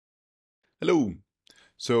Hello.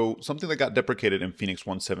 So something that got deprecated in Phoenix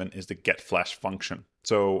 1.7 is the getFlash function.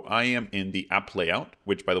 So I am in the app layout,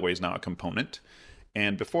 which by the way is now a component.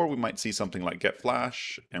 And before we might see something like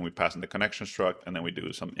getFlash, and we pass in the connection struct, and then we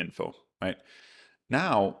do some info, right?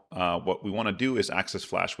 Now, what we want to do is access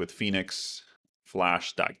Flash with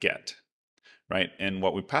Phoenix.Flash.get, right? And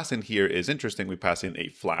what we pass in here is interesting. We pass in a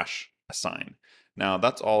Flash assign. Now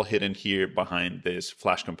that's all hidden here behind this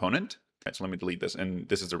Flash component. Right, so let me delete this, and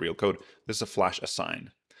this is the real code. This is a Flash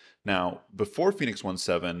assign. Now, before Phoenix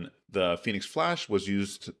 1.7, the Phoenix Flash was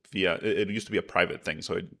used via, it used to be a private thing.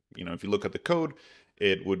 So, if you look at the code,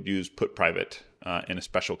 it would use put private in a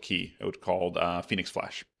special key. It would called Phoenix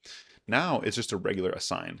Flash. Now it's just a regular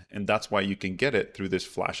assign, and that's why you can get it through this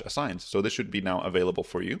Flash assigns. So this should be now available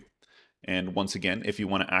for you. And once again, if you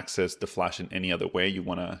want to access the Flash in any other way, you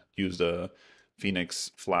want to use the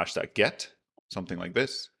Phoenix.Flash.get, something like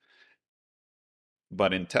this.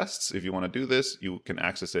 But in tests, if you want to do this, you can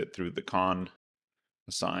access it through the con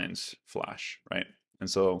assigns Flash, right? And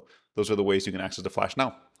so those are the ways you can access the Flash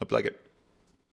now. Hope you like it.